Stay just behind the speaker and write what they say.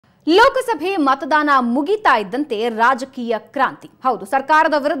ಲೋಕಸಭೆ ಮತದಾನ ಮುಗಿತಾ ಇದ್ದಂತೆ ರಾಜಕೀಯ ಕ್ರಾಂತಿ. ಹೌದು,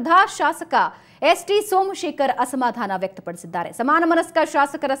 ಸರ್ಕಾರದ ವಿರುದ್ಧ ಶಾಸಕ ಎಸ್ಟಿ ಸೋಮಶೇಖರ್ ಅಸಮಾಧಾನ ವ್ಯಕ್ತಪಡಿಸಿದ್ದಾರೆ. ಸಮಾನ ಮನಸ್ಕ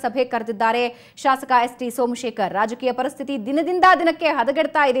ಶಾಸಕರ ಸಭೆ ಕರೆದಿದ್ದಾರೆ. ಶಾಸಕ ಎಸ್ಟಿ ಸೋಮಶೇಖರ್ ರಾಜಕೀಯ ಪರಿಸ್ಥಿತಿ ದಿನದಿಂದ ದಿನಕ್ಕೆ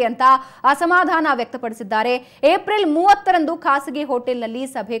ಹದಗೆಡ್ತಾ ಇದೆ ಅಂತ ಅಸಮಾಧಾನ ವ್ಯಕ್ತಪಡಿಸಿದ್ದಾರೆ. ಏಪ್ರಿಲ್ 30ರಂದು ಖಾಸಗಿ ಹೋಟೆಲ್ನಲ್ಲಿ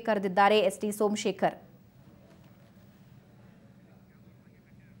ಸಭೆ ಕರೆದಿದ್ದಾರೆ ಎಸ್ಟಿ ಸೋಮಶೇಖರ್.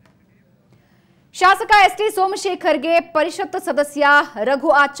 ಶಾಸಕ ಎಸ್ಟಿ ಸೋಮಶೇಖರ್ಗೆ ಪರಿಷತ್ ಸದಸ್ಯ ರಘು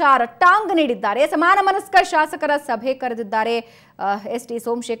ಆಚಾರ್ ಟಾಂಗ್ ನೀಡಿದ್ದಾರೆ. ಸಮಾನ ಮನಸ್ಕ ಶಾಸಕರ ಸಭೆ ಕರೆದಿದ್ದಾರೆ ಎಸ್ಟಿ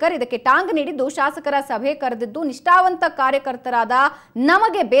ಸೋಮಶೇಖರ್. ಇದಕ್ಕೆ ಟಾಂಗ್ ನೀಡಿದ್ದು, ಶಾಸಕರ ಸಭೆ ಕರೆದಿದ್ದು ನಿಷ್ಠಾವಂತ ಕಾರ್ಯಕರ್ತರಾದ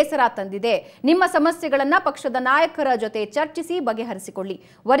ನಮಗೆ ಬೇಸರ ತಂದಿದೆ. ನಿಮ್ಮ ಸಮಸ್ಯೆಗಳನ್ನ ಪಕ್ಷದ ನಾಯಕರ ಜೊತೆ ಚರ್ಚಿಸಿ ಬಗೆಹರಿಸಿಕೊಳ್ಳಿ.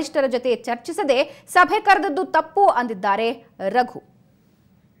 ವರಿಷ್ಠರ ಜೊತೆ ಚರ್ಚಿಸದೆ ಸಭೆ ಕರೆದದ್ದು ತಪ್ಪು ಅಂದಿದ್ದಾರೆ ರಘು.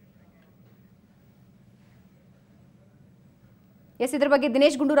 ಇದರ ಬಗ್ಗೆ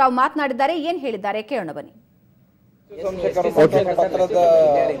ದಿನೇಶ್ ಗುಂಡೂರಾವ್ ಮಾತನಾಡಿದ್ದಾರೆ. ಏನ್ ಹೇಳಿದ್ದಾರೆ ಕೇಳೋಣ ಬನ್ನಿ.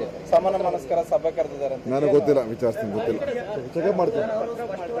 ಸಮಾನ ಮನಸ್ಕರ ಸಭೆ ಕರೆದಿದ್ದಾರೆ. ನನಗೆ ಗೊತ್ತಿಲ್ಲ, ವಿಚಾರಿಸ್ತೀನಿ, ಗೊತ್ತಿಲ್ಲ, ಚೆಕಪ್ ಮಾಡ್ತೀನಿ.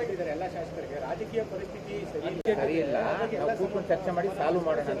 ರಾಜಕೀಯ ಪರಿಸ್ಥಿತಿ ಸರಿಯಿಲ್ಲ, ಕೂತ್ಕೊಂಡು ಚರ್ಚೆ ಮಾಡಿ ಸಾಲ್ವ್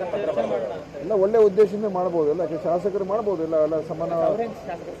ಮಾಡೋಣ ಅಂತ ಪತ್ರ ಬರೆದಿದ್ದಾರೆ. ಎಲ್ಲ ಒಳ್ಳೆ ಉದ್ದೇಶದಿಂದ ಮಾಡಬಹುದು, ಎಲ್ಲ ಶಾಸಕರು ಮಾಡಬಹುದು. ಎಲ್ಲ ಸಮಾನ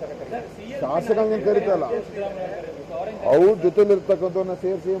ಶಾಸಕರನ್ನ ಕರೀತಲ್ಲ, ಅವ್ರ ಜೊತೆಲಿರ್ತಕ್ಕಂಥವ್ರನ್ನ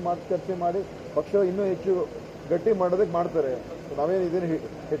ಸೇರಿಸಿ ಚರ್ಚೆ ಮಾಡಿ ಪಕ್ಷ ಇನ್ನೂ ಹೆಚ್ಚು ಗಟ್ಟಿ ಮಾಡೋದಕ್ಕೆ ಮಾಡ್ತಾರೆ. ನಾವೇನು ಇದೇನು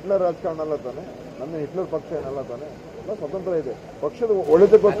ಹಿಟ್ಲರ್ ರಾಜಕಾರಣ ಅಲ್ಲ ತಾನೆ, ನನ್ನ ಹಿಟ್ಲರ್ ಪಕ್ಷ ಏನಲ್ಲ ತಾನೆ, ಎಲ್ಲ ಸ್ವತಂತ್ರ ಇದೆ. ಪಕ್ಷದ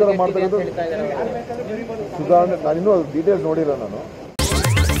ಒಳ್ಳೆದಕ್ಕೋಸ್ಕರ ಮಾಡ್ತಕ್ಕಂಥ ಸುಧಾರಣೆ. ನಾನಿನ್ನೂ ಡೀಟೇಲ್ಸ್ ನೋಡಿಲ್ಲ ನಾನು.